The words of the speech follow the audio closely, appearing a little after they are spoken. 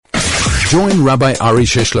Join Rabbi Ari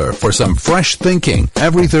Shishler for some fresh thinking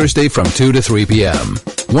every Thursday from 2 to 3 p.m.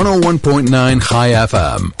 101.9 Chai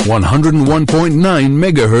FM, 101.9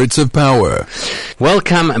 megahertz of power.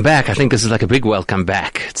 Welcome back. I think this is like a big welcome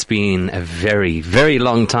back. It's been a very, very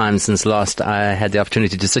long time since last I had the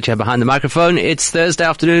opportunity to sit here behind the microphone. It's Thursday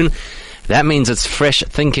afternoon. That means it's fresh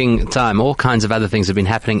thinking time. All kinds of other things have been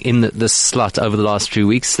happening in this slot over the last few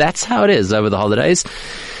weeks. That's how it is over the holidays.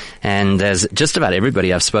 And as just about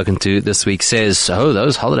everybody I've spoken to this week says, oh,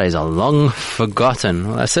 those holidays are long forgotten.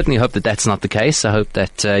 Well, I certainly hope that that's not the case. I hope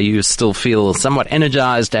that you still feel somewhat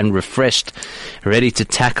energized and refreshed, ready to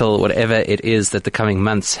tackle whatever it is that the coming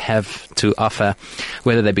months have to offer,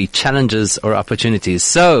 whether they be challenges or opportunities.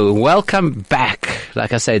 So, welcome back.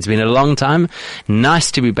 Like I say, it's been a long time.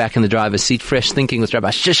 Nice to be back in the driver's seat, fresh thinking with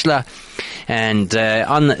Rabbi Shishler, and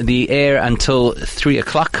on the air until 3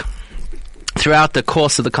 o'clock. Throughout the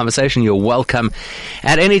course of the conversation, you're welcome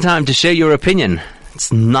at any time to share your opinion.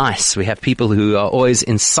 It's nice. We have people who are always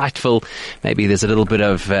insightful. Maybe there's a little bit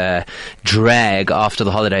of drag after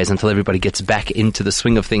the holidays until everybody gets back into the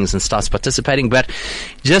swing of things and starts participating. But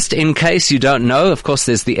just in case you don't know, of course,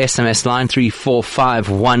 there's the SMS line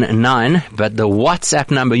 34519. But the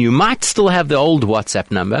WhatsApp number, you might still have the old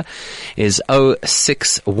WhatsApp number, is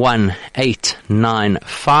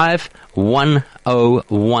 061895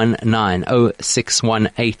 1019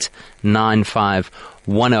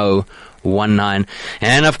 0618951019.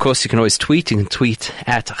 And of course you can always tweet. You can tweet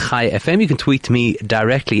at Chai FM. You can tweet me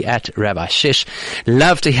directly at Rabbi Shish.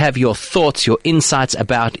 Love to have your thoughts, your insights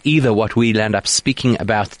about either what we land up speaking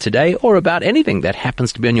about today or about anything that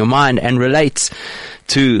happens to be on your mind and relates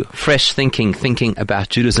to fresh thinking about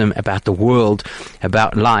Judaism, about the world,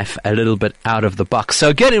 about life, a little bit out of the box.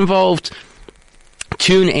 So get involved.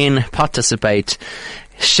 Tune in, participate,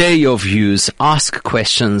 share your views, ask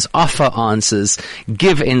questions, offer answers,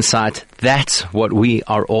 give insight. That's what we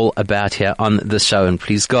are all about here on the show. And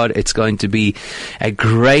please God, it's going to be a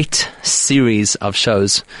great series of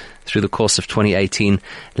shows through the course of 2018.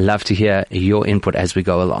 Love to hear your input as we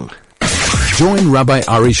go along. Join Rabbi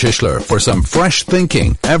Ari Shishler for some fresh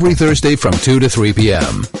thinking every Thursday from 2 to 3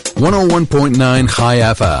 p.m. 101.9 Chai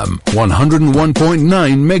FM,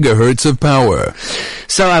 101.9 megahertz of power.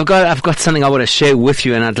 So I've got something I want to share with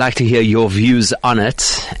you, and I'd like to hear your views on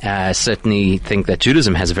it. I certainly think that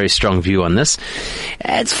Judaism has a very strong view on this.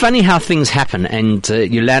 It's funny how things happen, and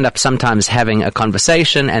you land up sometimes having a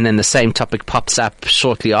conversation, and then the same topic pops up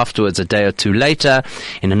shortly afterwards, a day or two later,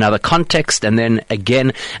 in another context, and then again.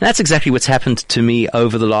 And that's exactly what's happened to me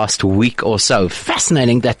over the last week or so.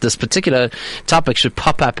 Fascinating that this particular topic should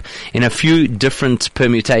pop up in a few different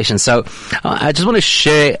permutations. So I just want to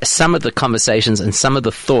share some of the conversations and some of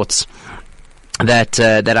the thoughts that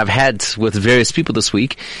I've had with various people this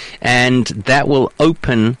week, and that will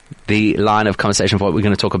open the line of conversation for what we're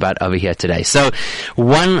going to talk about over here today. So,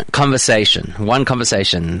 one conversation.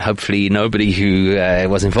 Hopefully nobody who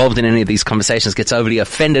was involved in any of these conversations gets overly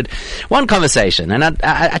offended. One conversation. And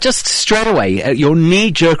I just straight away, your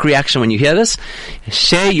knee-jerk reaction when you hear this,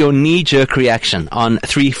 share your knee-jerk reaction on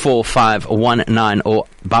 34519 or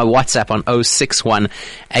by WhatsApp on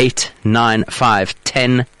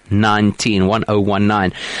 0618951019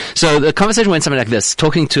 1019. So the conversation went something like this,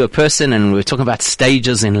 talking to a person, and we were talking about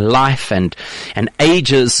stages in life and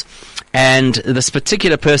ages. And this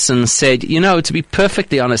particular person said, to be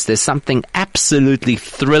perfectly honest, there's something absolutely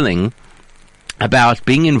thrilling about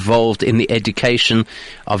being involved in the education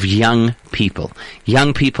of young people.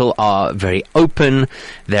 Young people are very open,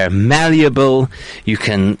 they're malleable, you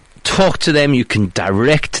can talk to them, you can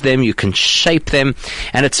direct them, you can shape them,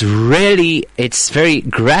 and it's very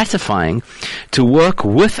gratifying to work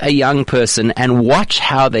with a young person and watch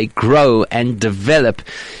how they grow and develop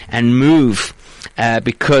and move,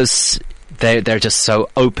 because they're just so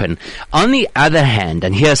open. On the other hand,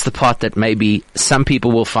 and here's the part that maybe some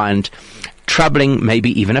people will find troubling,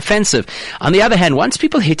 maybe even offensive. On the other hand, once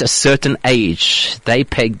people hit a certain age, they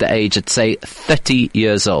peg the age at, say, 30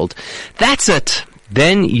 years old. That's it.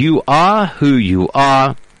 Then you are who you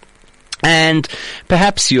are, and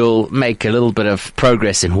perhaps you'll make a little bit of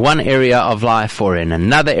progress in one area of life or in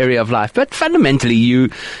another area of life, but fundamentally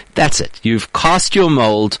that's it. You've cast your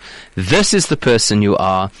mold. This is the person you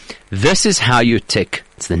are. This is how you tick.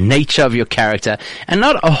 It's the nature of your character, and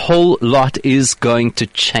not a whole lot is going to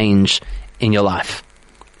change in your life.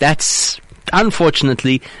 That's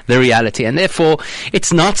unfortunately the reality, and therefore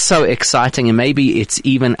it's not so exciting, and maybe it's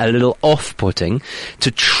even a little off-putting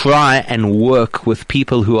to try and work with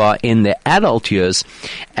people who are in their adult years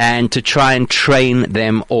and to try and train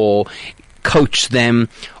them or coach them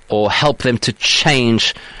or help them to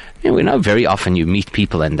change we know very often you meet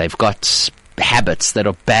people and they've got habits that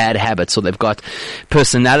are bad habits, or they've got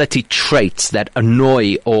personality traits that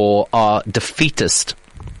annoy or are defeatist.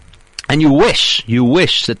 And you wish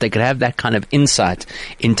that they could have that kind of insight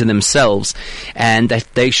into themselves and that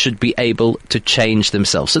they should be able to change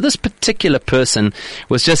themselves. So this particular person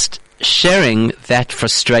was just sharing that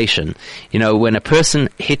frustration. When a person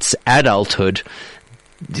hits adulthood,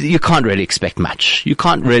 you can't really expect much. You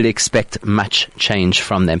can't really expect much change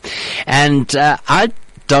from them. And I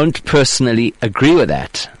don't personally agree with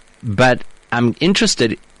that, but I'm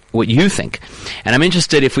interested what you think. And I'm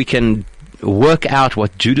interested if we can work out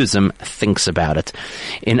what Judaism thinks about it.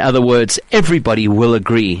 In other words, everybody will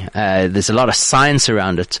agree. There's a lot of science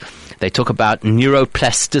around it. They talk about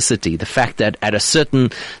neuroplasticity, the fact that at a certain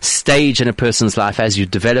stage in a person's life, as you're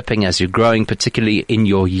developing, as you're growing, particularly in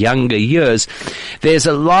your younger years, there's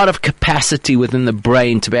a lot of capacity within the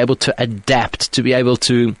brain to be able to adapt, to be able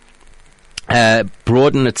to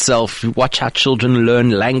broaden itself. Watch how children learn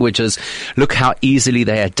languages. Look how easily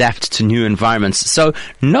they adapt to new environments. So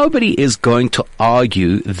nobody is going to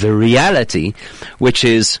argue the reality, which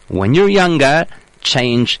is when you're younger,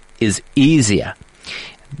 change is easier.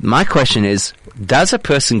 My question is, does a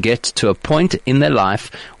person get to a point in their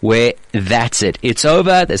life where that's it? It's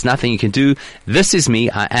over. There's nothing you can do. This is me.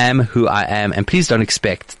 I am who I am. And please don't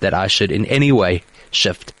expect that I should in any way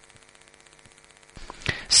shift.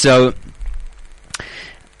 So,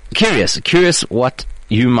 curious what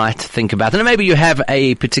you might think about. And maybe you have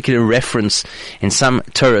a particular reference in some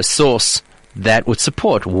Torah source that would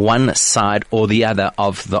support one side or the other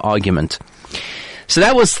of the argument. So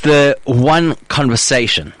that was the one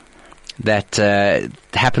conversation that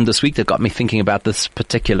happened this week that got me thinking about this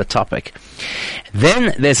particular topic.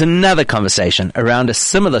 Then there's another conversation around a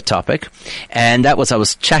similar topic, and that was I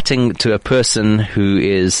was chatting to a person who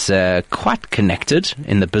is quite connected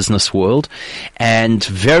in the business world and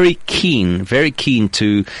very keen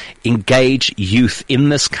to engage youth in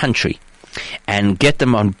this country and get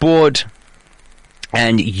them on board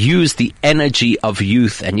and use the energy of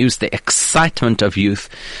youth and use the excitement of youth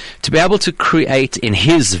to be able to create, in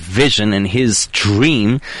his vision, in his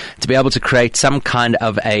dream, to be able to create some kind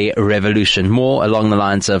of a revolution, more along the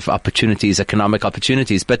lines of opportunities, economic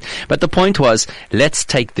opportunities. But the point was, let's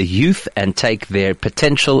take the youth and take their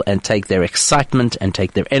potential and take their excitement and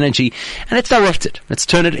take their energy and let's direct it. Let's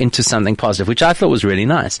turn it into something positive, which I thought was really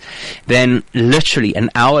nice. Then literally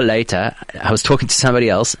an hour later, I was talking to somebody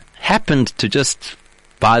else, happened to just,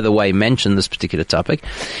 by the way, mention this particular topic.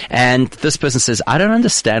 And this person says, I don't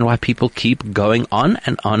understand why people keep going on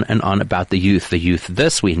and on and on about the youth. The youth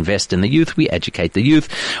this, we invest in the youth, we educate the youth,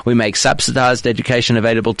 we make subsidized education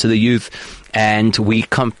available to the youth, and we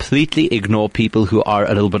completely ignore people who are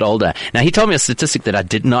a little bit older. Now, he told me a statistic that I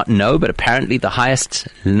did not know, but apparently the highest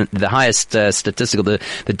statistical, the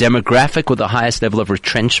demographic with the highest level of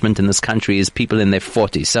retrenchment in this country is people in their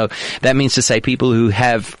 40s. So that means to say people who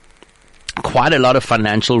have quite a lot of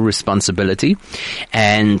financial responsibility,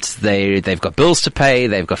 and they've got bills to pay,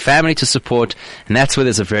 they've got family to support, and that's where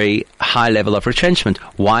there's a very high level of retrenchment.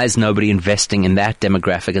 Why is nobody investing in that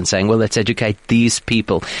demographic and saying, well, let's educate these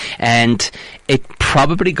people? And it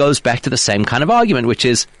probably goes back to the same kind of argument, which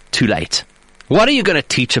is too late. What are you going to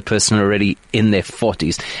teach a person already in their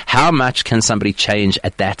 40s? How much can somebody change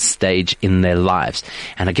at that stage in their lives?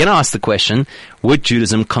 And again, I asked the question, would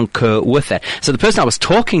Judaism concur with that? So the person I was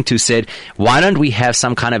talking to said, why don't we have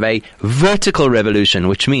some kind of a vertical revolution,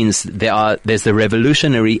 which means there's the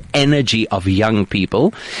revolutionary energy of young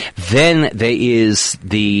people. Then there is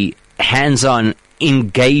the hands-on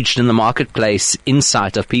engaged in the marketplace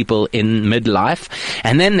insight of people in midlife,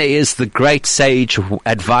 and then there is the great sage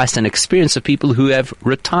advice and experience of people who have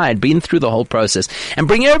retired, been through the whole process, and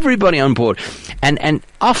bring everybody on board. And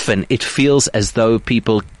often it feels as though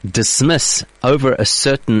people dismiss over a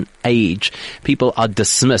certain age. People are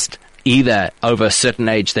dismissed either over a certain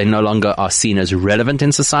age. They no longer are seen as relevant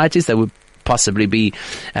in societies. They would possibly be,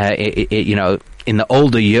 in the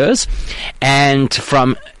older years, and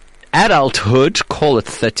from adulthood, call it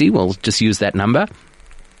 30, we'll just use that number,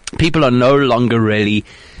 people are no longer really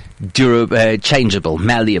changeable,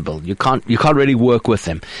 malleable. You can't really work with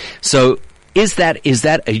them. So is that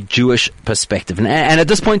a Jewish perspective? And at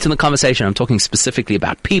this point in the conversation, I'm talking specifically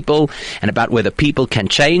about people and about whether people can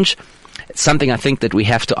change. It's something I think that we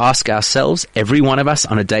have to ask ourselves, every one of us,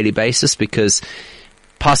 on a daily basis, because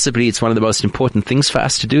possibly it's one of the most important things for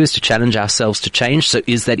us to do, is to challenge ourselves to change. So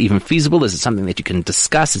is that even feasible? Is it something that you can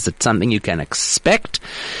discuss? Is it something you can expect?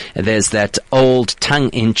 There's that old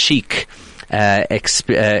tongue-in-cheek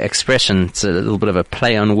expression. It's a little bit of a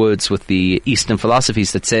play on words with the Eastern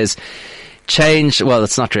philosophies that says, Change, well,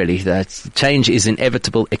 it's not really. Change is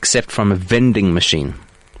inevitable except from a vending machine.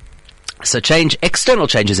 So external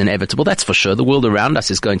change is inevitable, that's for sure. The world around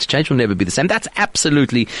us is going to change, will never be the same. That's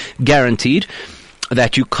absolutely guaranteed.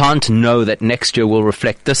 That you can't know that next year will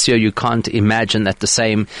reflect this year. You can't imagine that the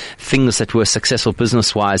same things that were successful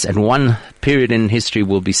business-wise at one period in history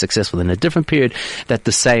will be successful in a different period, that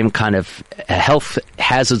the same kind of health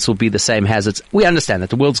hazards will be the same hazards. We understand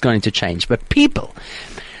that the world's going to change, but people,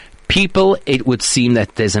 it would seem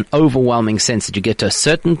that there's an overwhelming sense that you get to a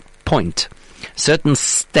certain point, certain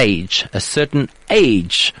stage, a certain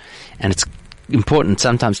age, and it's important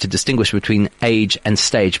sometimes to distinguish between age and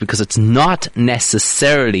stage, because it's not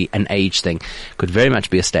necessarily an age thing. Could very much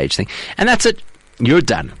be a stage thing. And that's it. You're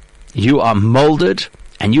done. You are molded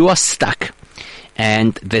and you are stuck,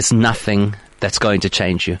 and there's nothing that's going to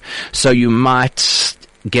change you. So you might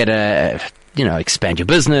get expand your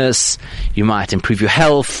business. You might improve your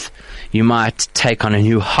health. You might take on a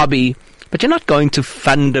new hobby. But you're not going to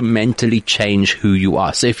fundamentally change who you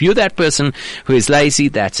are. So if you're that person who is lazy,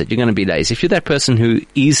 that's it. You're going to be lazy. If you're that person who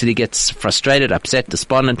easily gets frustrated, upset,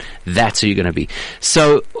 despondent, that's who you're going to be.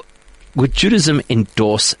 So would Judaism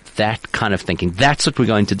endorse that kind of thinking? That's what we're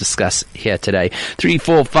going to discuss here today.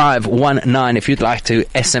 34519 if you'd like to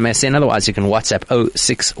SMS in. Otherwise, you can WhatsApp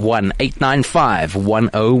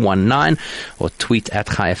 0618951019 or tweet at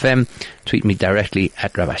Chai FM. Tweet me directly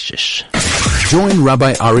at Rabbi Shish. Join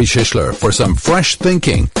Rabbi Ari Shishler for some fresh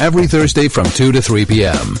thinking every Thursday from 2 to 3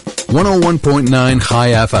 p.m. 101.9 Chai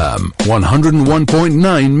FM, 101.9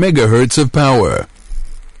 megahertz of power.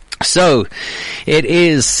 So, it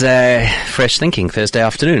is Fresh Thinking Thursday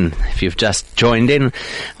afternoon. If you've just joined in, I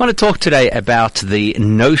want to talk today about the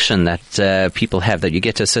notion that people have that you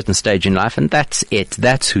get to a certain stage in life and that's it.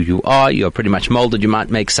 That's who you are. You're pretty much molded. You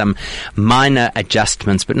might make some minor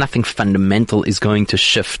adjustments, but nothing fundamental is going to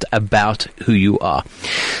shift about who you are.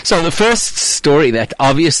 So, the first story that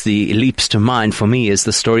obviously leaps to mind for me is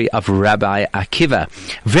the story of Rabbi Akiva.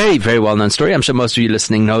 Very, very well-known story. I'm sure most of you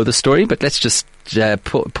listening know the story, but let's just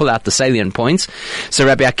pull out the salient points. So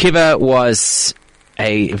Rabbi Akiva was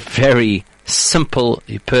a very simple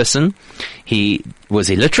person. He was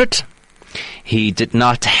illiterate. He did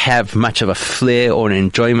not have much of a flair or an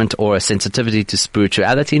enjoyment or a sensitivity to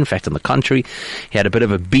spirituality. In fact, on the contrary, he had a bit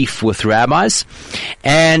of a beef with rabbis.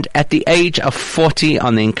 And at the age of 40,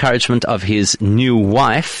 on the encouragement of his new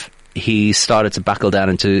wife, he started to buckle down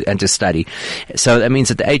and to study. So that means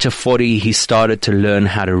at the age of 40, he started to learn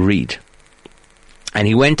how to read. And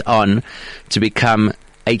he went on to become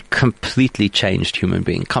a completely changed human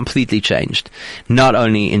being, completely changed. Not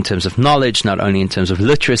only in terms of knowledge, not only in terms of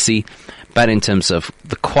literacy, but in terms of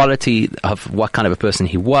the quality of what kind of a person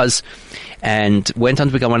he was, and went on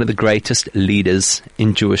to become one of the greatest leaders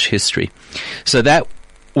in Jewish history. So that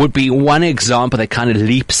would be one example that kind of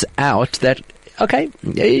leaps out that, okay,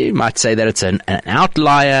 you might say that it's an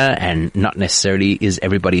outlier and not necessarily is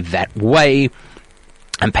everybody that way.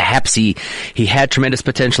 And perhaps he had tremendous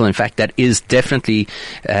potential. In fact, that is definitely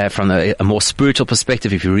from a more spiritual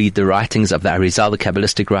perspective. If you read the writings of the Arizal, the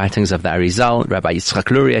Kabbalistic writings of the Arizal, Rabbi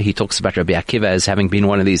Yitzchak Luria, he talks about Rabbi Akiva as having been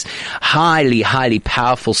one of these highly, highly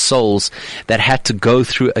powerful souls that had to go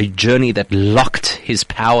through a journey that locked his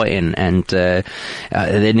power in, and there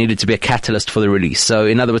needed to be a catalyst for the release. So,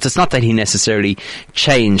 in other words, it's not that he necessarily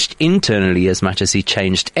changed internally as much as he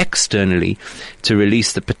changed externally to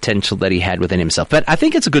release the potential that he had within himself. But I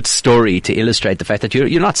think it's a good story to illustrate the fact that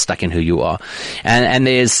you're not stuck in who you are. And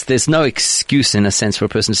there's no excuse in a sense for a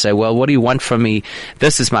person to say, well, what do you want from me?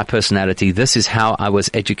 This is my personality. This is how I was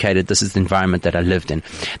educated. This is the environment that I lived in.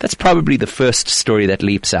 That's probably the first story that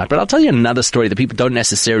leaps out. But I'll tell you another story that people don't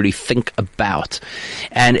necessarily think about.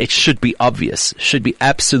 And it should be obvious, should be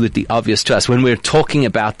absolutely obvious to us when we're talking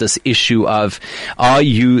about this issue of, are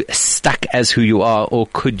you stuck as who you are, or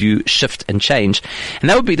could you shift and change? And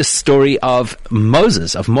that would be the story of Moses,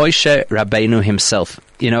 of Moshe Rabbeinu himself.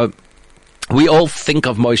 You know, we all think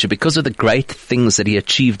of Moshe because of the great things that he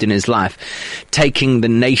achieved in his life, taking the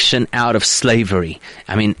nation out of slavery.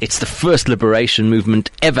 I mean, it's the first liberation movement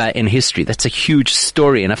ever in history. That's a huge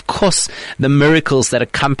story. And of course, the miracles that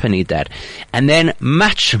accompanied that. And then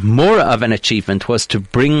much more of an achievement was to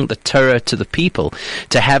bring the Torah to the people,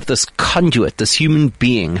 to have this conduit, this human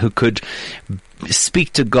being who could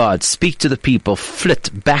speak to God, speak to the people, flit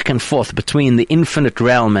back and forth between the infinite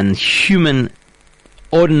realm and human,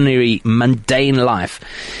 ordinary, mundane life.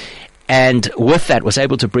 And with that was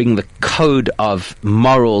able to bring the code of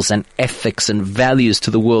morals and ethics and values to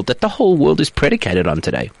the world that the whole world is predicated on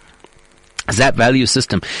today. That value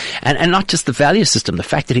system, and not just the value system, the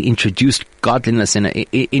fact that he introduced godliness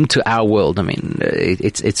into our world. I mean,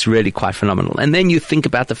 it's really quite phenomenal. And then you think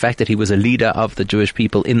about the fact that he was a leader of the Jewish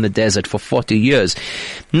people in the desert for 40 years,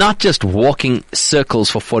 not just walking circles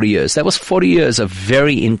for 40 years. That was 40 years of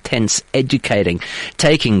very intense educating,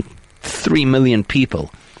 taking 3 million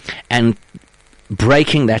people and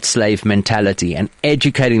breaking that slave mentality and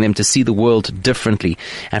educating them to see the world differently,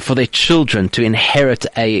 and for their children to inherit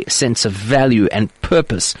a sense of value and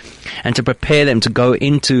purpose, and to prepare them to go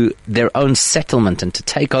into their own settlement and to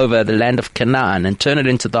take over the land of Canaan and turn it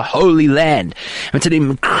into the Holy Land. It's an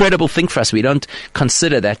incredible thing for us. We don't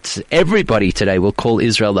consider that everybody today will call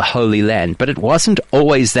Israel the Holy Land, but it wasn't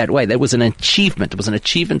always that way. That was an achievement. It was an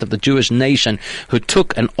achievement of the Jewish nation, who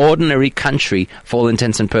took an ordinary country, for all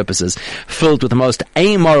intents and purposes, filled with the most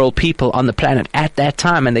amoral people on the planet at that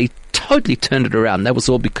time, and they totally turned it around. That was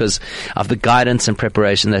all because of the guidance and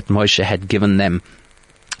preparation that Moshe had given them.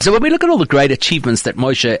 So when we look at all the great achievements that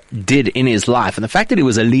Moshe did in his life, and the fact that he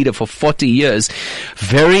was a leader for 40 years,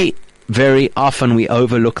 very, very often we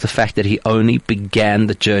overlook the fact that he only began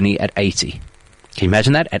the journey at 80. Can you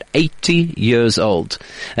imagine that? At 80 years old.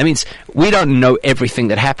 That means we don't know everything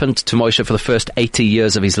that happened to Moshe for the first 80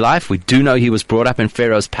 years of his life. We do know he was brought up in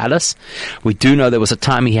Pharaoh's palace. We do know there was a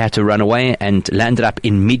time he had to run away and landed up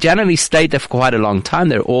in Midian, and he stayed there for quite a long time.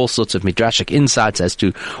 There are all sorts of midrashic insights as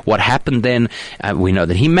to what happened then. We know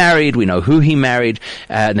that he married. We know who he married.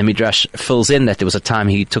 The midrash fills in that there was a time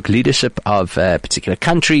he took leadership of a particular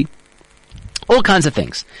country. All kinds of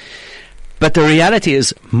things. But the reality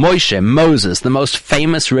is, Moses, the most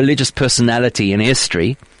famous religious personality in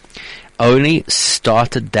history, only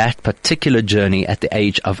started that particular journey at the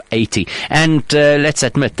age of 80. And let's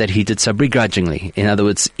admit that he did so begrudgingly. In other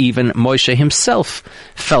words, even Moshe himself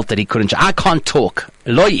felt that he couldn't. I can't talk.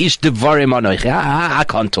 I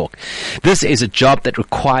can't talk. This is a job that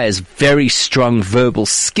requires very strong verbal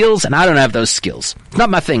skills, and I don't have those skills. It's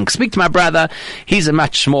not my thing. Speak to my brother. He's a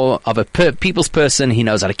much more of a people's person. He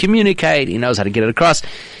knows how to communicate. He knows how to get it across.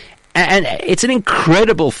 And it's an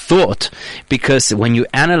incredible thought, because when you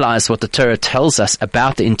analyze what the Torah tells us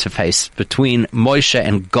about the interface between Moshe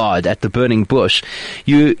and God at the burning bush,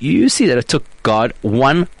 you see that it took God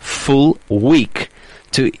 1 full week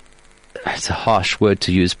to, it's a harsh word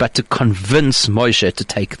to use, but to convince Moshe to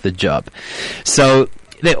take the job. So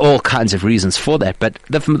there are all kinds of reasons for that, but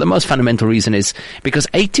the most fundamental reason is because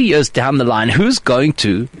 80 years down the line, who's going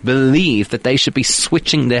to believe that they should be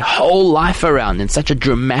switching their whole life around in such a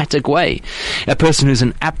dramatic way? A person who's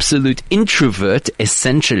an absolute introvert,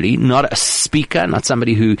 essentially, not a speaker, not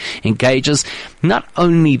somebody who engages. Not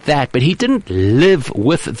only that, but he didn't live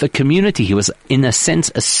with the community. He was, in a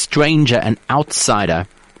sense, a stranger, an outsider.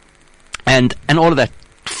 And all of that,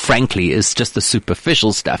 frankly, is just the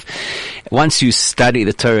superficial stuff. Once you study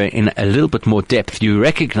the Torah in a little bit more depth, you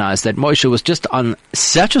recognize that Moshe was just on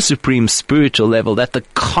such a supreme spiritual level that the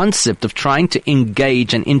concept of trying to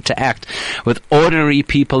engage and interact with ordinary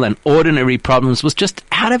people and ordinary problems was just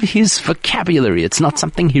out of his vocabulary. It's not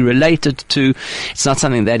something he related to. It's not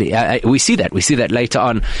something that we see that later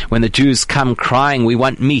on when the Jews come crying, we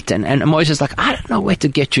want meat, and Moshe's like, I don't know where to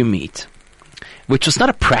get you meat. Which was not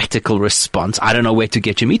a practical response. I don't know where to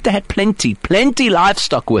get you meat. They had plenty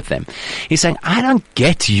livestock with them. He's saying, I don't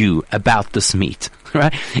get you about this meat,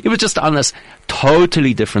 right? It was just on this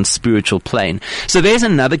totally different spiritual plane. So there's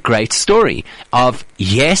another great story of,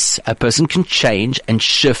 yes, a person can change and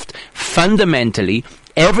shift fundamentally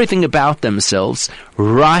everything about themselves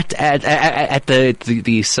right at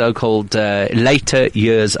the so-called later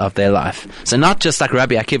years of their life. So not just like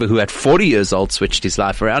Rabbi Akiva, who at 40 years old switched his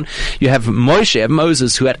life around. You have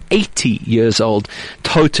Moses, who at 80 years old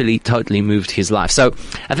totally moved his life. So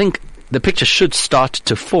I think the picture should start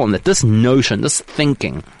to form that this notion, this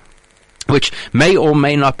thinking, which may or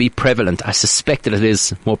may not be prevalent. I suspect that it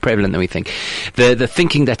is more prevalent than we think. The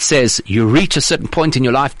thinking that says you reach a certain point in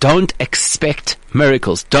your life, don't expect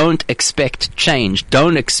miracles, don't expect change,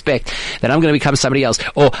 don't expect that I'm going to become somebody else,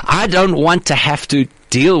 or I don't want to have to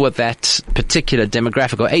deal with that particular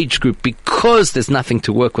demographic or age group because there's nothing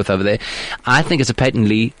to work with over there. I think it's a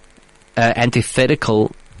patently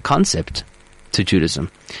antithetical concept to Judaism.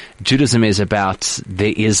 Judaism is about,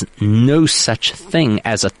 there is no such thing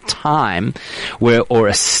as a time where, or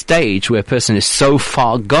a stage where a person is so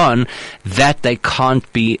far gone that they can't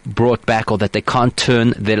be brought back or that they can't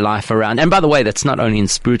turn their life around. And by the way, that's not only in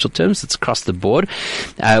spiritual terms, it's across the board.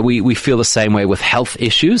 We feel the same way with health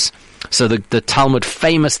issues. So the Talmud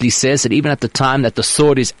famously says that even at the time that the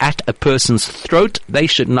sword is at a person's throat, they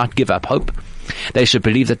should not give up hope. They should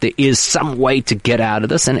believe that there is some way to get out of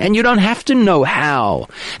this, and you don't have to know how.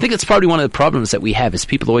 I think it's probably one of the problems that we have is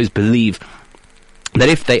people always believe that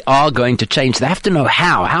if they are going to change, they have to know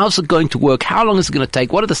how. How's it going to work? How long is it going to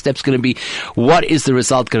take? What are the steps going to be? What is the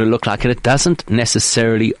result going to look like? And it doesn't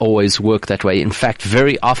necessarily always work that way. In fact,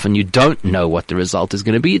 very often you don't know what the result is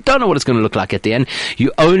going to be. You don't know what it's going to look like at the end.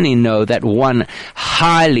 You only know that one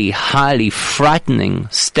highly, highly frightening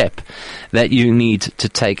step that you need to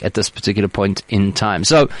take at this particular point in time.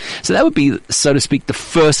 So that would be, so to speak, the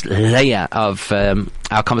first layer of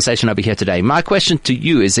our conversation over here today. My question to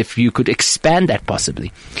you is if you could expand that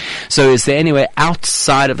possibly. So is there anywhere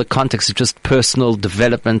outside of the context of just personal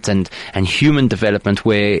development and human development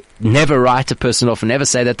where never write a person off and never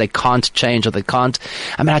say that they can't change or they can't?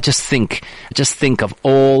 I mean, I just think of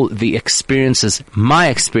all the experiences, my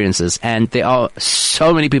experiences, and there are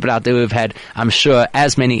so many people out there who have had, I'm sure,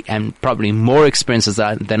 as many and probably more experiences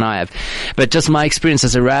than I have. But just my experience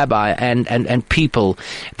as a rabbi and people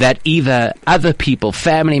that either other people,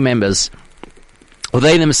 family members, or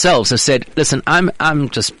they themselves have said, listen, I'm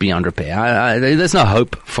just beyond repair. There's no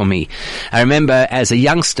hope for me. I remember as a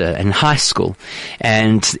youngster in high school,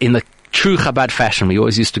 and in the true Chabad fashion, we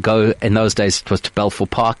always used to go, in those days it was to Balfour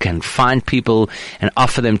Park, and find people and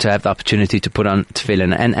offer them to have the opportunity to put on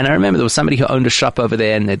tefillin. And I remember there was somebody who owned a shop over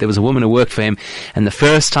there, and there was a woman who worked for him, and the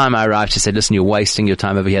first time I arrived, she said, listen, you're wasting your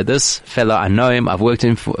time over here. This fellow, I know him, I've worked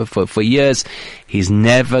with him for years, he's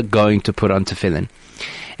never going to put on tefillin.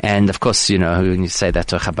 And of course, you know, when you say that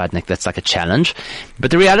to a Chabadnik, that's like a challenge. But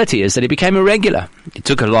the reality is that he became a regular. It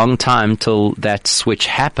took a long time till that switch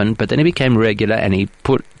happened, but then he became regular and he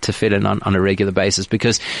put tefillin on a regular basis,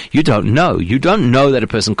 because you don't know. You don't know that a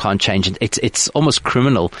person can't change. It's almost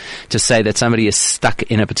criminal to say that somebody is stuck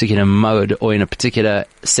in a particular mode or in a particular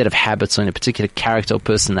set of habits or in a particular character or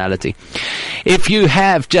personality. If you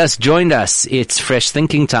have just joined us, it's Fresh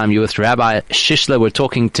Thinking Time. You're with Rabbi Shishler. We're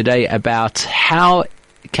talking today about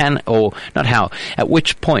at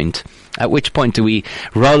which point do we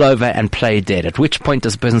roll over and play dead? At which point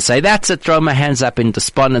does a person say, that's it, throw my hands up in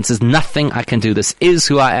despondence, there's nothing I can do, this is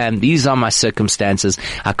who I am, these are my circumstances,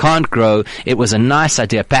 I can't grow, it was a nice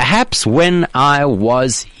idea, perhaps when I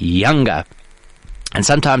was younger. And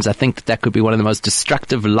sometimes I think that could be one of the most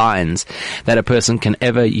destructive lines that a person can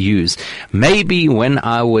ever use. Maybe when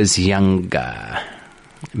I was younger.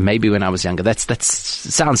 That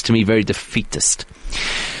sounds to me very defeatist.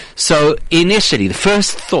 So initially, the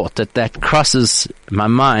first thought that crosses my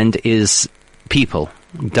mind is people.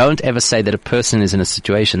 Don't ever say that a person is in a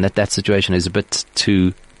situation, that situation is a bit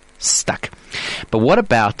too stuck. But what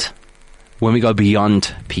about when we go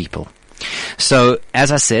beyond people? So,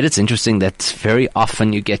 as I said, it's interesting that very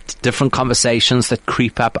often you get different conversations that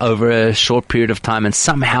creep up over a short period of time, and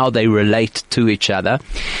somehow they relate to each other.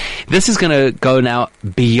 This is going to go now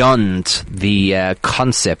beyond the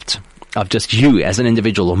concept of just you as an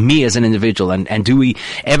individual or me as an individual, and do we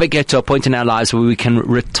ever get to a point in our lives where we can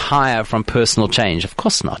retire from personal change? Of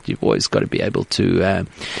course not. You've always got to be able to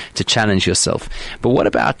challenge yourself. But what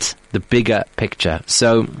about the bigger picture?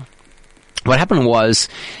 So what happened was,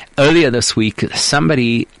 earlier this week,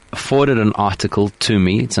 somebody forwarded an article to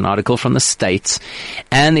me. It's an article from the States,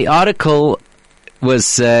 and the article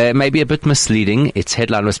was maybe a bit misleading. Its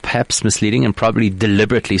headline was perhaps misleading, and probably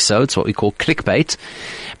deliberately so. It's what we call clickbait.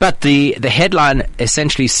 But the headline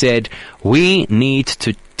essentially said, we need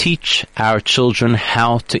to teach our children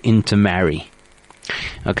how to intermarry.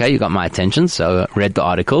 Okay, you got my attention, so I read the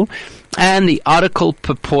article. And the article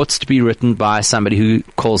purports to be written by somebody who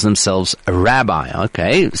calls themselves a rabbi.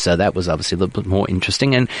 Okay, so that was obviously a little bit more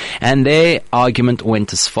interesting. And their argument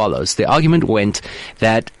went as follows. The argument went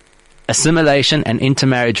that assimilation and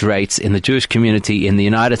intermarriage rates in the Jewish community in the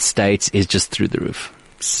United States is just through the roof.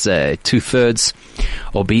 It's 2/3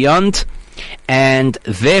 or beyond. And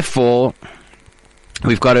therefore,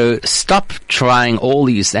 we've got to stop trying all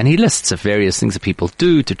these, and he lists of various things that people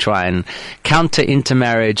do to try and counter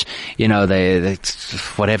intermarriage. You know, they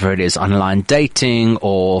whatever it is, online dating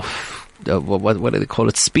or what do they call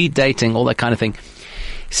it, speed dating, all that kind of thing.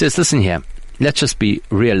 He says, listen here, let's just be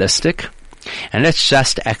realistic, and let's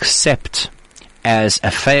just accept as a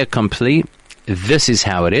fait accompli, this is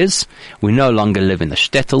how it is. We no longer live in the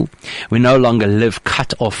shtetl. We no longer live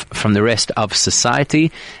cut off from the rest of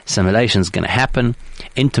society. Assimilation is going to happen.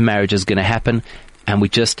 Intermarriage is going to happen. And we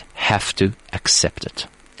just have to accept it.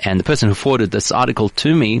 And the person who forwarded this article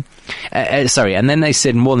to me, and then they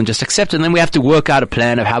said more than just accept it. And then we have to work out a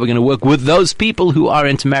plan of how we're going to work with those people who are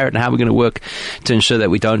intermarried and how we're going to work to ensure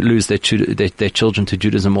that we don't lose their children to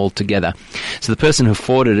Judaism altogether. So the person who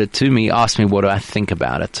forwarded it to me asked me, what do I think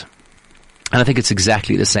about it? And I think it's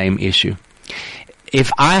exactly the same issue. If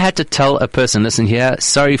I had to tell a person, listen here,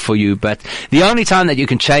 sorry for you, but the only time that you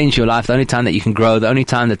can change your life, the only time that you can grow, the only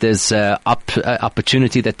time that there's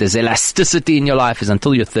opportunity, that there's elasticity in your life is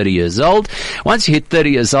until you're 30 years old. Once you hit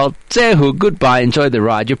 30 years old, zehu, goodbye, enjoy the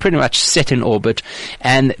ride. You're pretty much set in orbit,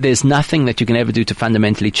 and there's nothing that you can ever do to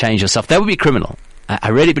fundamentally change yourself. That would be criminal. I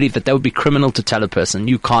really believe that would be criminal to tell a person,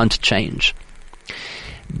 you can't change.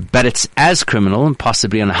 But it's as criminal, and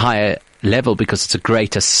possibly on a higher level because it's a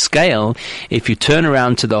greater scale, if you turn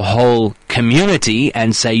around to the whole community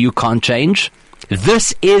and say you can't change.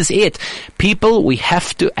 This is it. People, we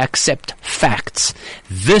have to accept facts.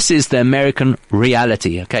 This is the American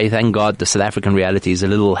reality. Okay, thank God the South African reality is a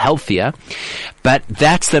little healthier. But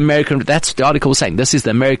that's the article was saying. This is the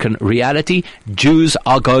American reality. Jews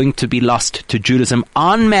are going to be lost to Judaism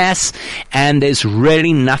en masse, and there's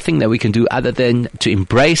really nothing that we can do other than to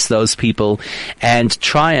embrace those people and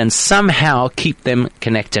try and somehow keep them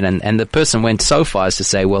connected. And the person went so far as to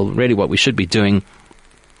say, well, really what we should be doing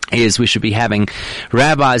is we should be having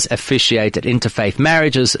rabbis officiate at interfaith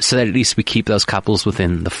marriages so that at least we keep those couples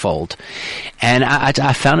within the fold. And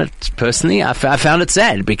I found it personally, I found it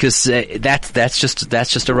sad because that's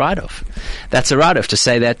just a write-off. That's a write-off to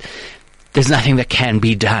say that there's nothing that can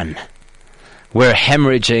be done. We're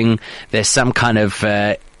hemorrhaging, there's some kind of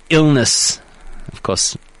illness, of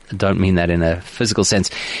course, I don't mean that in a physical sense,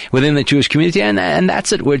 within the Jewish community, and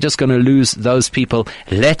that's it. We're just going to lose those people.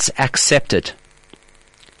 Let's accept it.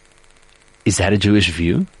 Is that a Jewish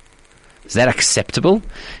view? Is that acceptable?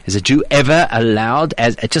 Is a Jew ever allowed,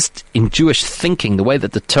 as just in Jewish thinking, the way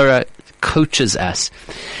that the Torah coaches us,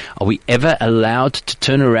 are we ever allowed to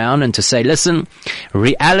turn around and to say, listen,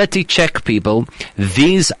 reality check, people,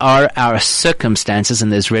 these are our circumstances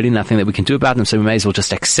and there's really nothing that we can do about them, so we may as well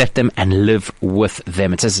just accept them and live with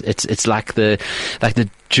them. It's like the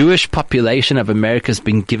Jewish population of America has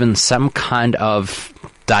been given some kind of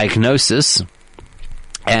diagnosis,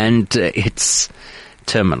 and it's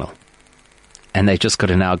terminal. And they just got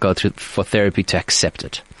to now go through for therapy to accept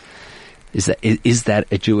it. Is that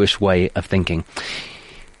a Jewish way of thinking?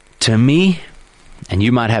 To me, and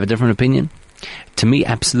you might have a different opinion, to me,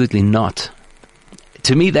 absolutely not.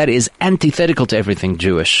 To me, that is antithetical to everything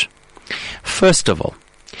Jewish. First of all,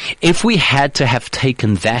 if we had to have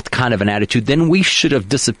taken that kind of an attitude, then we should have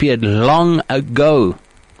disappeared long ago.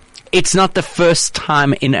 It's not the first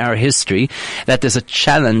time in our history that there's a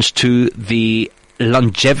challenge to the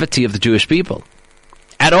longevity of the Jewish people.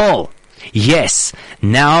 At all. Yes,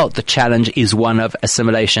 now the challenge is one of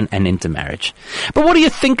assimilation and intermarriage. But what do you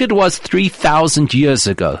think it was 3,000 years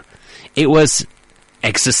ago? It was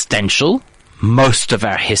existential. Most of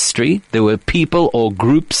our history, there were people or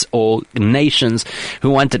groups or nations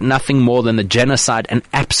who wanted nothing more than the genocide and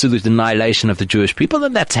absolute annihilation of the Jewish people,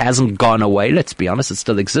 and that hasn't gone away. Let's be honest, it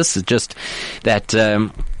still exists. It's just that,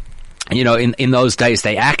 in those days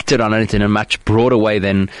they acted on it in a much broader way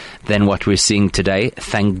than what we're seeing today.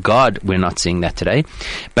 Thank God we're not seeing that today.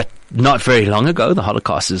 But not very long ago, the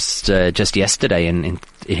Holocaust is just yesterday in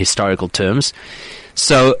historical terms.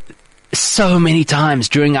 So many times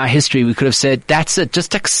during our history we could have said, that's it,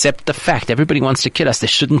 just accept the fact. Everybody wants to kill us. There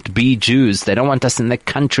shouldn't be Jews. They don't want us in their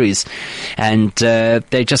countries. And they're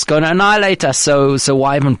just going to annihilate us, so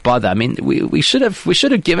why even bother? I mean, we should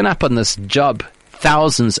have given up on this job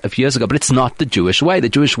thousands of years ago, but it's not the Jewish way. The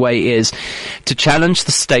Jewish way is to challenge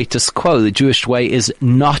the status quo. The Jewish way is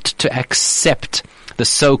not to accept the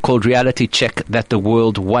so-called reality check that the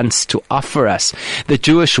world wants to offer us. The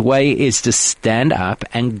Jewish way is to stand up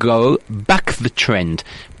and go buck the trend,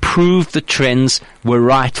 prove the trends were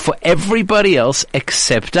right for everybody else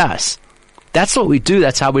except us. That's what we do.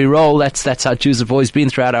 That's how we roll. That's how Jews have always been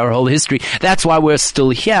throughout our whole history. That's why we're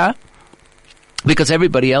still here, because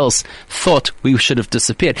everybody else thought we should have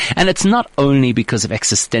disappeared. And it's not only because of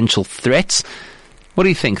existential threats. What do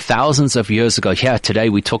you think? Thousands of years ago, today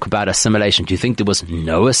we talk about assimilation. Do you think there was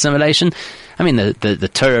no assimilation? I mean, the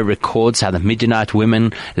Torah records how the Midianite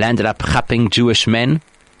women landed up chapping Jewish men.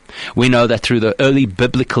 We know that through the early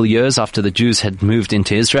biblical years after the Jews had moved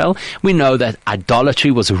into Israel, we know that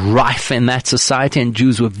idolatry was rife in that society, and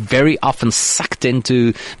Jews were very often sucked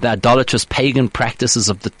into the idolatrous pagan practices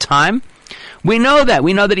of the time. We know that.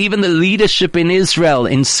 We know that even the leadership in Israel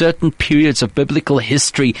in certain periods of biblical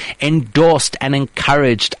history endorsed and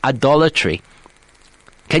encouraged idolatry.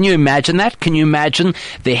 Can you imagine that? Can you imagine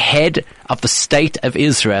the head of the state of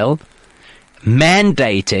Israel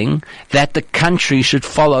mandating that the country should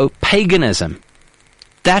follow paganism?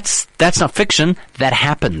 That's not fiction. That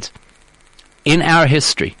happened in our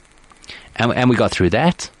history. And we got through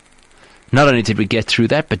that. Not only did we get through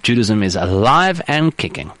that, but Judaism is alive and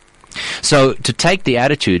kicking. So to take the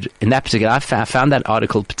attitude in that particular, I found that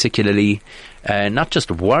article particularly not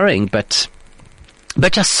just worrying, but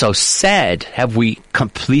just so sad. Have we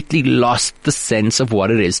completely lost the sense of what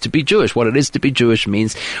it is to be Jewish? What it is to be Jewish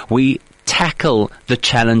means we tackle the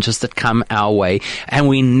challenges that come our way, and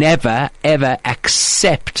we never, ever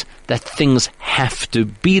accept that things have to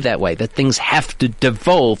be that way, that things have to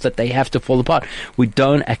devolve, that they have to fall apart. We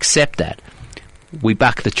don't accept that. We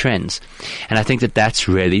buck the trends. And I think that that's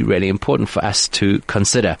really, really important for us to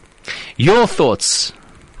consider. Your thoughts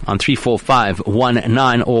on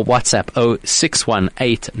 34519 or WhatsApp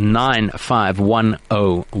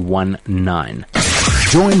 0618951019.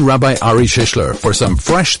 Join Rabbi Ari Shishler for some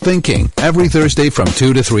fresh thinking every Thursday from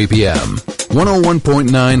 2 to 3 p.m.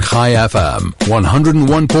 101.9 High FM,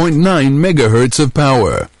 101.9 megahertz of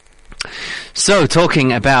power. So,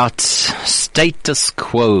 talking about status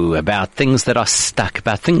quo, about things that are stuck,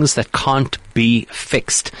 about things that can't be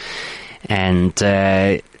fixed, and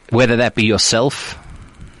whether that be yourself.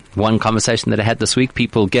 One conversation that I had this week,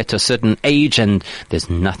 people get to a certain age and there's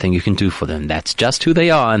nothing you can do for them. That's just who they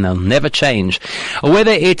are and they'll never change. Or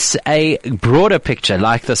whether it's a broader picture,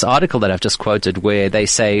 like this article that I've just quoted, where they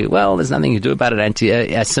say, well, there's nothing you can do about it,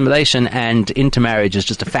 anti-assimilation and intermarriage is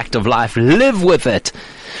just a fact of life. Live with it.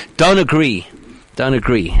 Don't agree. Don't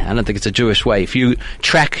agree. I don't think it's a Jewish way. If you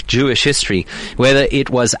track Jewish history, whether it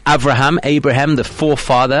was Abraham, the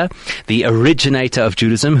forefather, the originator of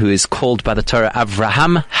Judaism, who is called by the Torah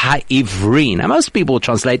Avraham HaIvri. Now, most people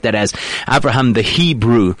translate that as Abraham the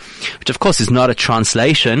Hebrew, which of course is not a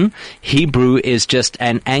translation. Hebrew is just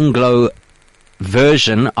an Anglo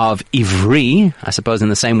version of Ivri, I suppose in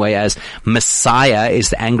the same way as Messiah is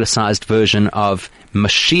the anglicized version of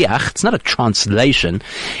Mashiach. It's not a translation.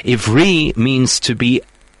 Ivri means to be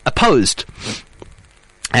opposed.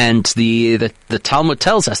 And the Talmud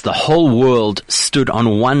tells us the whole world stood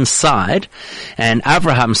on one side, and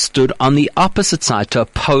Abraham stood on the opposite side to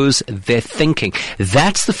oppose their thinking.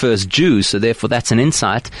 That's the first Jew, so therefore that's an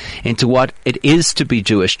insight into what it is to be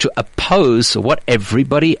Jewish, to oppose what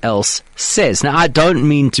everybody else says. Now, I don't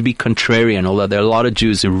mean to be contrarian, although there are a lot of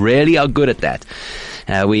Jews who really are good at that.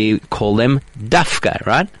 We call them dafka,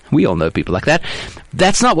 right? We all know people like that.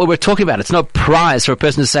 That's not what we're talking about. It's no prize for a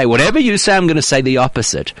person to say, whatever you say, I'm going to say the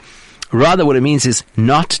opposite. Rather, what it means is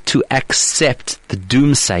not to accept the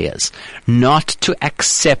doomsayers, not to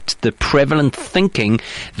accept the prevalent thinking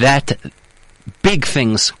that big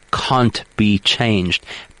things can't be changed.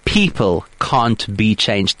 People can't be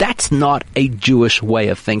changed. That's not a Jewish way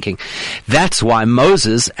of thinking. That's why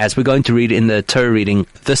Moses, as we're going to read in the Torah reading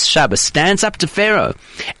this Shabbos, stands up to Pharaoh.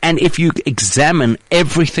 And if you examine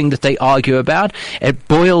everything that they argue about, it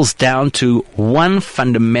boils down to one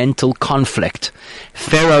fundamental conflict.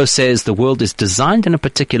 Pharaoh says the world is designed in a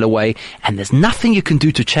particular way, and there's nothing you can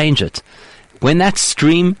do to change it. When that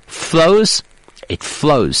stream flows, it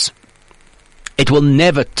flows. It will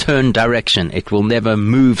never turn direction. It will never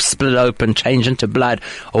move, split open, change into blood,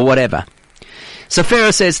 or whatever. So Pharaoh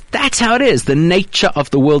says, that's how it is. The nature of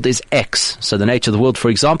the world is X. So the nature of the world, for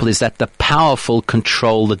example, is that the powerful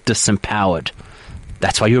control the disempowered.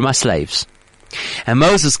 That's why you're my slaves. And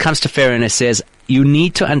Moses comes to Pharaoh and says, you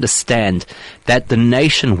need to understand that the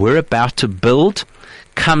nation we're about to build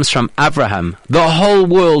comes from Abraham. The whole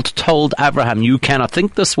world told Abraham, you cannot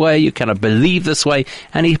think this way, you cannot believe this way,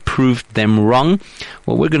 and he proved them wrong.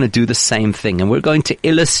 Well, we're going to do the same thing, and we're going to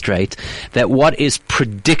illustrate that what is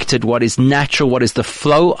predicted, what is natural, what is the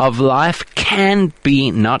flow of life can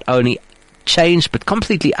be not only changed, but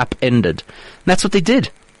completely upended. And that's what they did.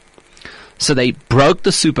 So they broke the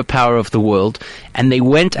superpower of the world, and they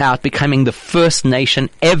went out becoming the first nation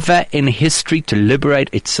ever in history to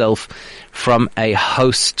liberate itself from a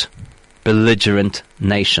host belligerent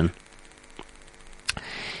nation.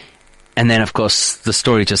 And then, of course, the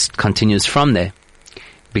story just continues from there,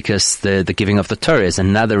 because the giving of the Torah is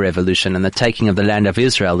another revolution, and the taking of the land of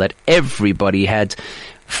Israel that everybody had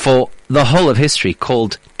for the whole of history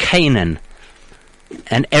called Canaan.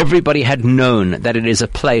 And everybody had known that it is a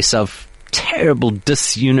place of terrible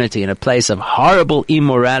disunity and a place of horrible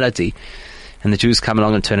immorality. And the Jews come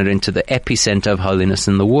along and turn it into the epicenter of holiness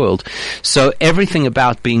in the world. So everything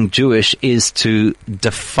about being Jewish is to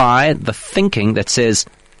defy the thinking that says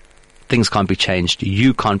things can't be changed,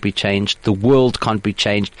 you can't be changed, the world can't be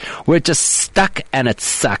changed. We're just stuck and it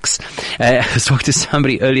sucks. I was talking to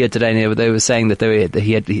somebody earlier today and they were saying that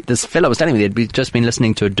this fellow was telling me they'd just been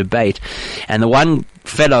listening to a debate, and the one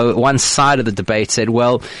fellow, one side of the debate said,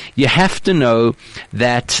 well, you have to know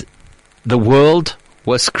that the world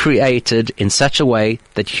was created in such a way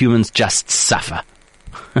that humans just suffer.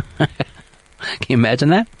 Can you imagine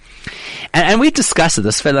that? And we discussed it,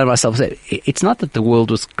 this fellow and myself said, it's not that the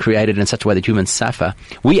world was created in such a way that humans suffer.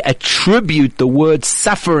 We attribute the word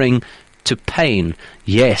suffering to pain.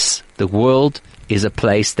 Yes, the world is a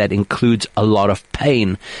place that includes a lot of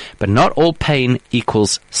pain, but not all pain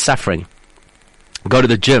equals suffering. Go to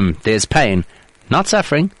the gym, there's pain, not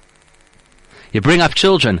suffering. You bring up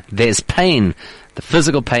children, there's pain. The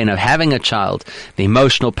physical pain of having a child, the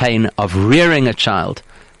emotional pain of rearing a child.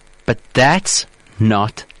 But that's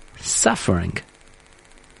not suffering.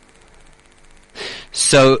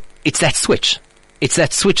 So it's that switch. It's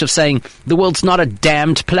that switch of saying the world's not a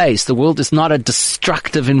damned place. The world is not a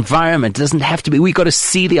destructive environment. It doesn't have to be. We've got to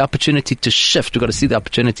see the opportunity to shift. We've got to see the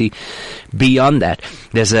opportunity beyond that.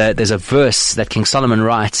 There's a verse that King Solomon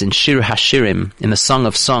writes in Shir HaShirim, in the Song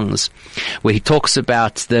of Songs, where he talks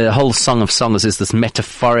about the whole Song of Songs is this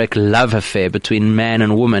metaphoric love affair between man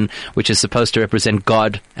and woman, which is supposed to represent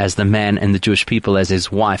God as the man and the Jewish people as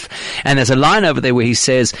his wife. And there's a line over there where he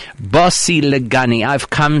says, Bossi legani,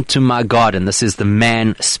 I've come to my garden. This is the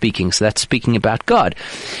man speaking. So that's speaking about God.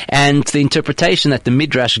 And the interpretation that the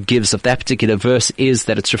Midrash gives of that particular verse is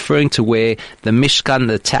that it's referring to where the Mishkan,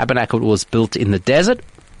 the tabernacle, was built in the desert.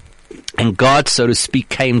 And God, so to speak,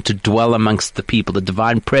 came to dwell amongst the people. The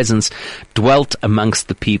divine presence dwelt amongst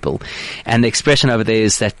the people. And the expression over there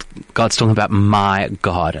is that God's talking about my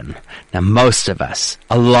garden. Now, most of us,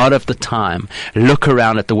 a lot of the time, look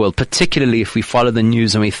around at the world, particularly if we follow the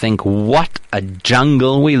news and we think, what a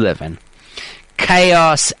jungle we live in.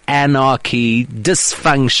 Chaos, anarchy,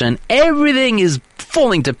 dysfunction, everything is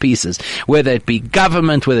falling to pieces, whether it be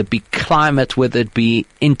government, whether it be climate, whether it be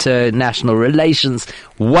international relations,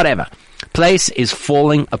 whatever. Place is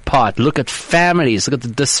falling apart. Look at families, look at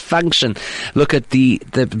the dysfunction, look at the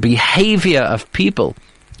behavior of people.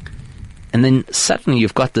 And then suddenly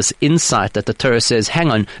you've got this insight that the Torah says, hang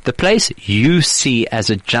on, the place you see as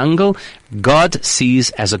a jungle, God sees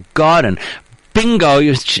as a garden. Bingo,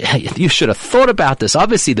 you should have thought about this.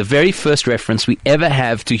 Obviously, the very first reference we ever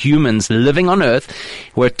have to humans living on earth,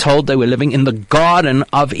 we're told they were living in the Garden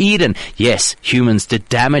of Eden. Yes, humans did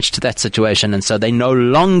damage to that situation, and so they no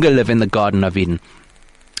longer live in the Garden of Eden.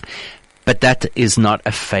 But that is not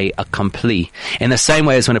a fait accompli. In the same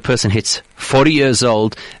way as when a person hits 40 years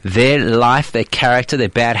old, their life, their character, their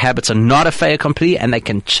bad habits are not a fait accompli, and they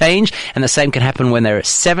can change, and the same can happen when they're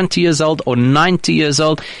 70 years old or 90 years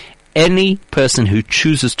old. Any person who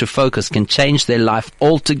chooses to focus can change their life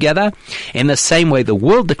altogether. In the same way, the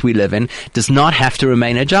world that we live in does not have to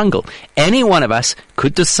remain a jungle. Any one of us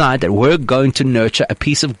could decide that we're going to nurture a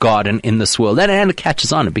piece of garden in this world. And it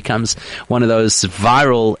catches on. It becomes one of those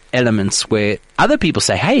viral elements where other people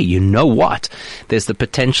say, hey, you know what? There's the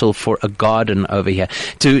potential for a garden over here.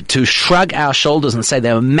 To shrug our shoulders and say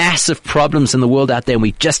there are massive problems in the world out there and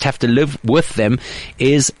we just have to live with them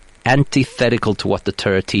is antithetical to what the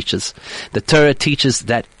Torah teaches. The Torah teaches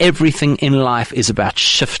that everything in life is about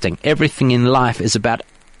shifting. Everything in life is about,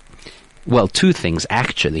 well, two things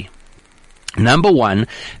actually. Number one,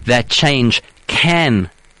 that change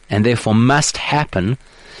can and therefore must happen.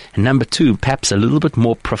 And number two, perhaps a little bit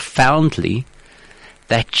more profoundly,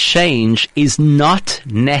 that change is not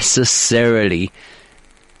necessarily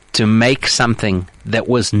to make something that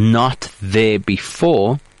was not there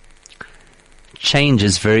before. Change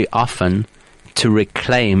is very often to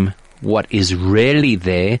reclaim what is really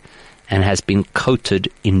there and has been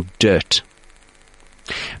coated in dirt.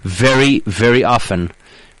 Very, very often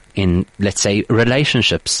in, let's say,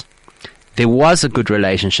 relationships, there was a good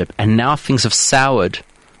relationship and now things have soured.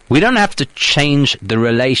 We don't have to change the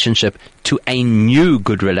relationship to a new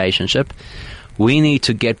good relationship. We need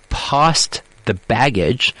to get past the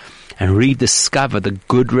baggage and rediscover the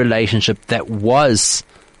good relationship that was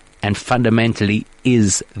and fundamentally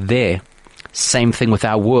is there. Same thing with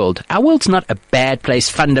our world. Our world's not a bad place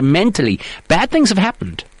fundamentally. Bad things have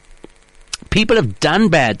happened. People have done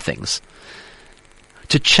bad things.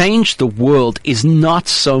 To change the world is not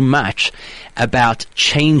so much about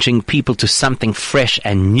changing people to something fresh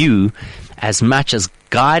and new as much as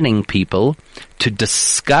guiding people to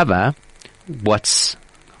discover what's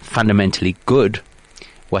fundamentally good,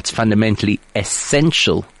 what's fundamentally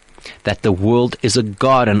essential. That the world is a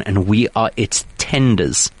garden and we are its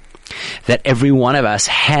tenders. That every one of us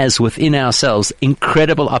has within ourselves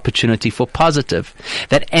incredible opportunity for positive.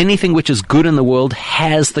 That anything which is good in the world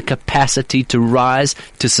has the capacity to rise,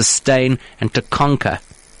 to sustain, and to conquer.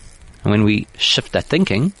 And when we shift that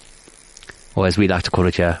thinking, or as we like to call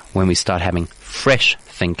it here, when we start having fresh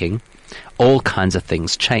thinking, all kinds of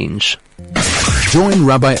things change. Join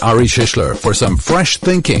Rabbi Ari Shishler for some fresh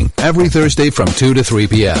thinking every Thursday from 2 to 3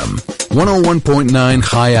 p.m. 101.9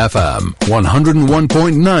 High FM,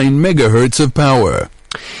 101.9 megahertz of power.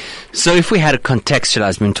 So if we had to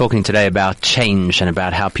contextualize, we've been talking today about change and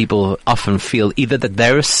about how people often feel either that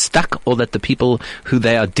they're stuck or that the people who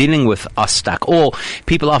they are dealing with are stuck, or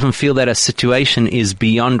people often feel that a situation is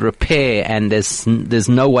beyond repair and there's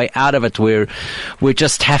no way out of it, where we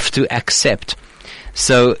just have to accept.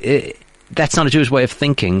 So that's not a Jewish way of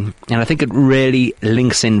thinking, and I think it really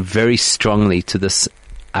links in very strongly to this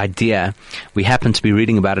idea. We happen to be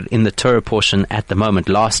reading about it in the Torah portion at the moment,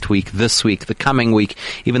 last week, this week, the coming week,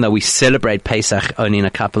 even though we celebrate Pesach only in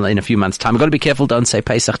a few months' time. We've got to be careful, don't say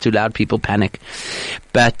Pesach too loud, people panic.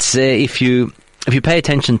 But if you pay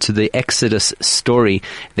attention to the Exodus story,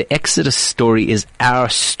 the Exodus story is our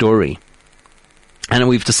story. And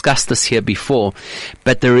we've discussed this here before,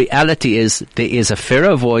 but the reality is there is a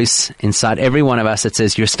Pharaoh voice inside every one of us that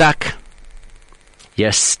says, you're stuck.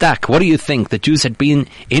 You're stuck. What do you think? The Jews had been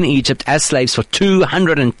in Egypt as slaves for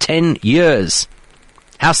 210 years.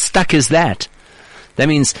 How stuck is that? That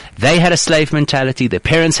means they had a slave mentality, their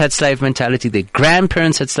parents had slave mentality, their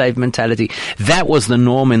grandparents had slave mentality. That was the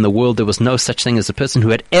norm in the world. There was no such thing as a person who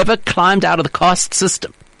had ever climbed out of the caste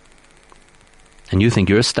system. And you think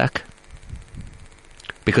you're stuck?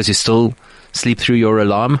 Because you still sleep through your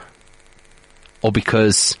alarm? Or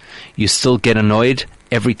because you still get annoyed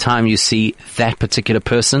every time you see that particular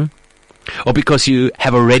person? Or because you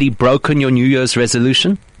have already broken your New Year's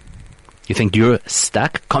resolution? You think you're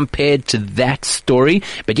stuck compared to that story?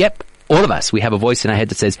 But yep, all of us, we have a voice in our head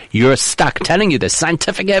that says, you're stuck, telling you there's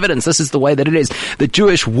scientific evidence, this is the way that it is. The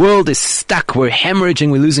Jewish world is stuck, we're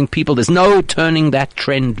hemorrhaging, we're losing people, there's no turning that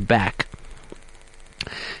trend back.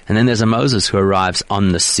 And then there's a Moses who arrives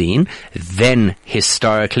on the scene, then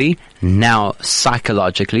historically, now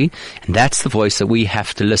psychologically, and that's the voice that we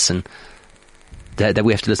have to listen, that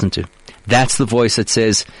we have to listen to. That's the voice that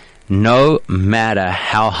says, no matter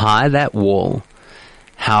how high that wall,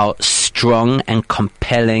 how strong and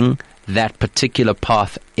compelling that particular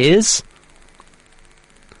path is,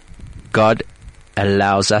 God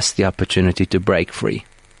allows us the opportunity to break free,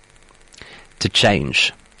 to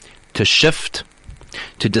change, to shift,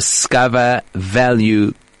 to discover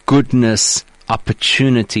value, goodness,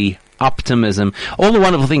 opportunity, optimism, all the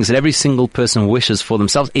wonderful things that every single person wishes for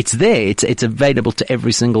themselves. It's there. It's available to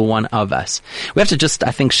every single one of us. We have to just,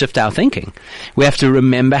 I think, shift our thinking. We have to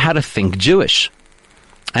remember how to think Jewish.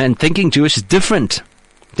 And thinking Jewish is different.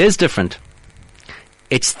 There's different.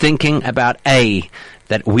 It's thinking about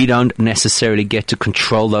that we don't necessarily get to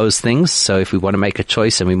control those things. So if we want to make a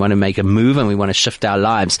choice and we want to make a move and we want to shift our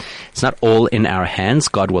lives, it's not all in our hands.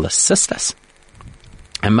 God will assist us.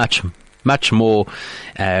 And much, much more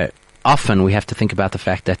often we have to think about the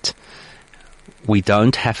fact that we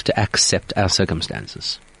don't have to accept our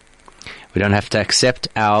circumstances. We don't have to accept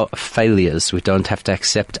our failures. We don't have to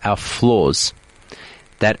accept our flaws.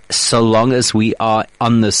 That so long as we are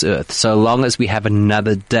on this earth, so long as we have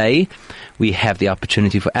another day, we have the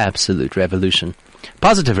opportunity for absolute revolution.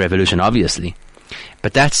 Positive revolution, obviously.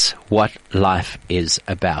 But that's what life is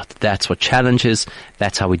about. That's what challenge is.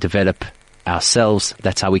 That's how we develop ourselves.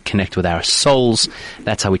 That's how we connect with our souls.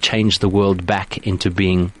 That's how we change the world back into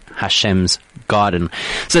being Hashem's garden.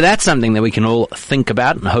 So that's something that we can all think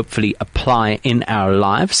about and hopefully apply in our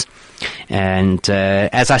lives. And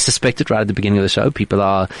as I suspected right at the beginning of the show, people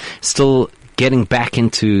are still getting back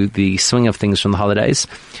into the swing of things from the holidays,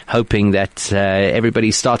 hoping that everybody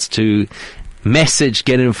starts to message,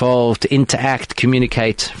 get involved, interact,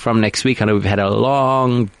 communicate from next week. I know we've had a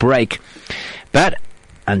long break, but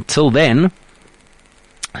until then,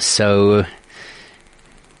 so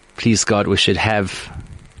please God, we should have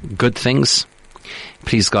good things.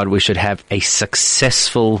 Please God, we should have a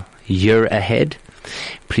successful year ahead.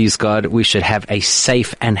 Please God, we should have a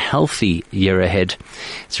safe and healthy year ahead.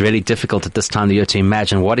 It's really difficult at this time of the year to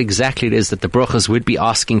imagine what exactly it is that the brachas would be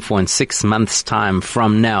asking for in 6 months' time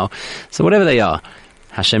from now. So whatever they are,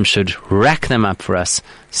 Hashem should rack them up for us,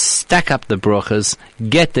 stack up the brachas,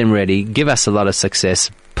 get them ready, give us a lot of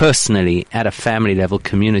success personally, at a family level,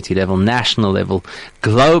 community level, national level,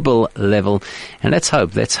 global level. And let's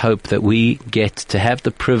hope that we get to have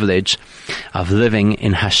the privilege of living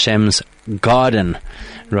in Hashem's garden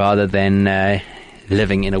rather than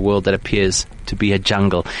living in a world that appears to be a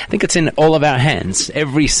jungle. I think it's in all of our hands.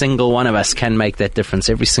 Every single one of us can make that difference.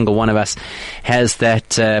 Every single one of us has that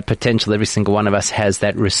potential. Every single one of us has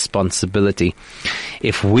that responsibility.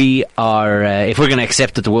 If we're going to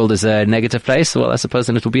accept that the world is a negative place, well, I suppose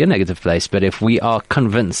then it will be a negative place. But if we are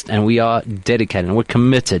convinced and we are dedicated and we're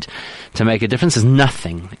committed to make a difference, there's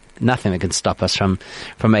nothing that can stop us from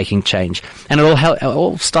making change. And it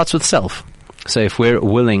all starts with self. So if we're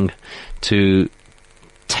willing to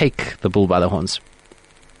take the bull by the horns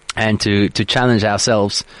and to challenge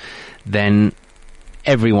ourselves, then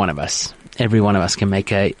every one of us can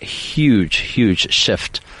make a huge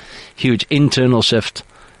shift, huge internal shift,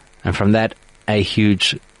 and from that, a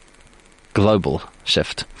huge global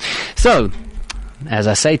shift. So, as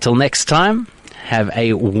I say, till next time, have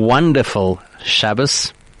a wonderful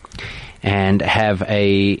Shabbos and have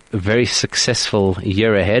a very successful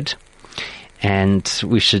year ahead. And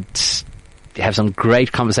we should have some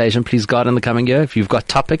great conversation, please God, in the coming year. If you've got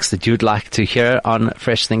topics that you'd like to hear on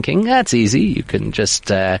Fresh Thinking, that's easy. You can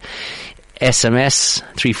just SMS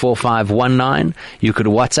 34519. You could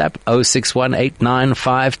WhatsApp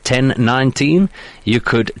 06189511019. You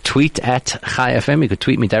could tweet at Chai FM. You could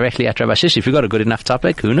tweet me directly at Rabbi Shish. If you've got a good enough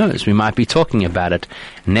topic, who knows? We might be talking about it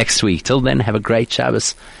next week. Till then, have a great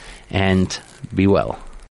Shabbos and be well.